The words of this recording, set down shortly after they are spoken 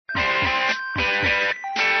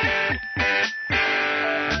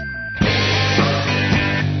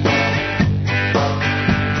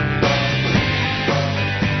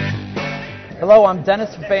Hello, I'm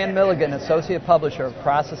Dennis Van Milligan, Associate Publisher of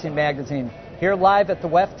Processing Magazine, here live at the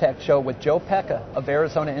WEFTEC show with Joe Pecha of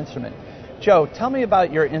Arizona Instrument. Joe, tell me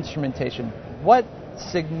about your instrumentation. What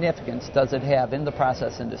significance does it have in the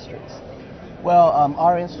process industries? Well,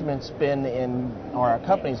 our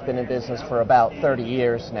company's been in business for about 30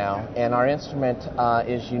 years now, and our instrument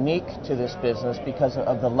is unique to this business because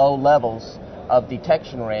of the low levels of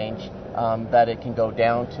detection range that it can go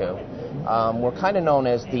down to. We're kind of known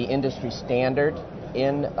as the industry standard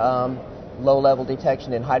in low-level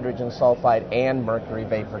detection in hydrogen sulfide and mercury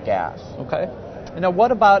vapor gas. Okay. And now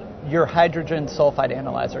what about your hydrogen sulfide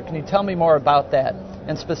analyzer? Can you tell me more about that,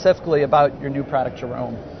 and specifically about your new product,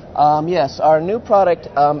 Jerome? Yes, our new product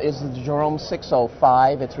is the Jerome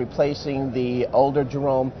 605. It's replacing the older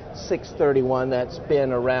Jerome 631 that's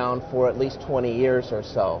been around for at least 20 years or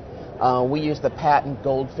so. We use the patent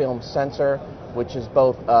gold film sensor, which is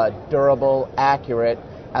both durable, accurate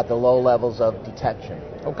at the low levels of detection.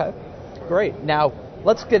 Okay, great. Now,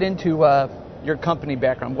 let's get into your company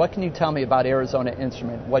background. What can you tell me about Arizona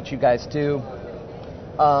Instrument, what you guys do?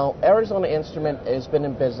 Arizona Instrument has been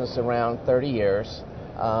in business around 30 years.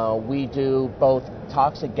 We do both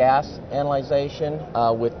toxic gas analyzation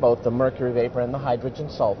with both the mercury vapor and the hydrogen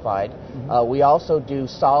sulfide. We also do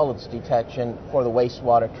solids detection for the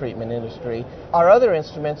wastewater treatment industry. Our other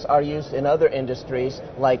instruments are used in other industries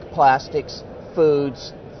like plastics,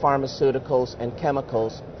 foods, pharmaceuticals, and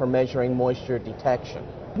chemicals for measuring moisture detection.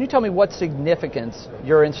 Can you tell me what significance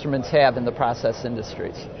your instruments have in the process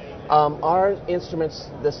industries? Our instruments,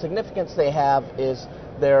 the significance they have is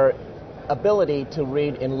their ability to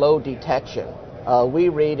read in low detection. We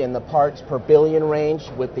read in the parts per billion range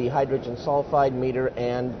with the hydrogen sulfide meter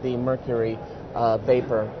and the mercury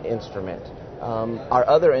vapor instrument. Our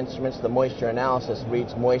other instruments, the moisture analysis,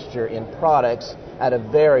 reads moisture in products at a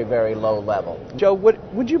very, very low level. Joe,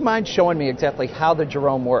 would you mind showing me exactly how the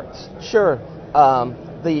Jerome works? Sure.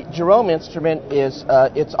 The Jerome instrument is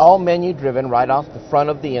it's all menu driven right off the front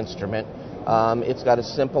of the instrument. It's got a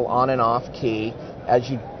simple on and off key. As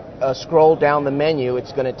you scroll down the menu,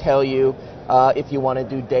 it's going to tell you if you want to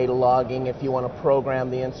do data logging, if you want to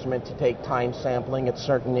program the instrument to take time sampling at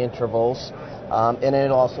certain intervals, and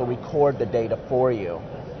it'll also record the data for you.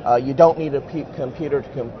 You don't need a computer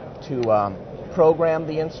to program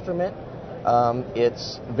the instrument.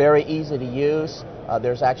 It's very easy to use.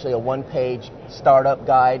 There's actually a one-page startup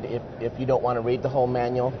guide if you don't want to read the whole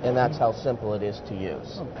manual, and that's how simple it is to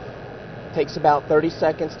use. It takes about 30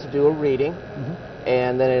 seconds to do a reading,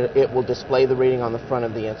 and then it will display the reading on the front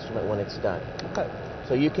of the instrument when it's done. Okay.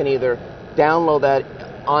 So you can either download that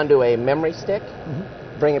onto a memory stick,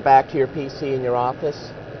 bring it back to your PC in your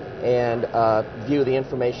office, and view the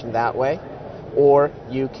information that way, or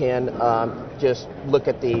you can just look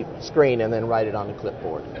at the screen and then write it on the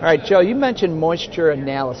clipboard. All right, Joe, you mentioned moisture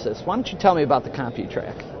analysis. Why don't you tell me about the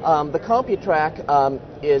CompuTrack? The CompuTrack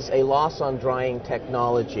is a loss on drying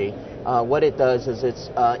technology. What it does is it's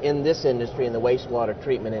in this industry, in the wastewater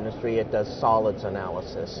treatment industry, it does solids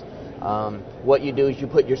analysis. What you do is you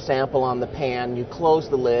put your sample on the pan, you close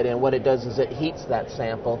the lid, and what it does is it heats that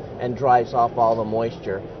sample and dries off all the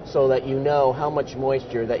moisture so that you know how much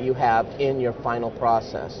moisture that you have in your final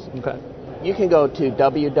process. Okay. You can go to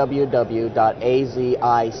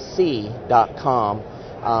www.azic.com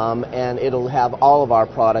and it'll have all of our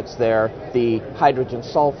products there, the hydrogen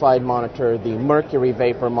sulfide monitor, the mercury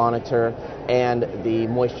vapor monitor, and the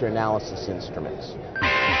moisture analysis instruments.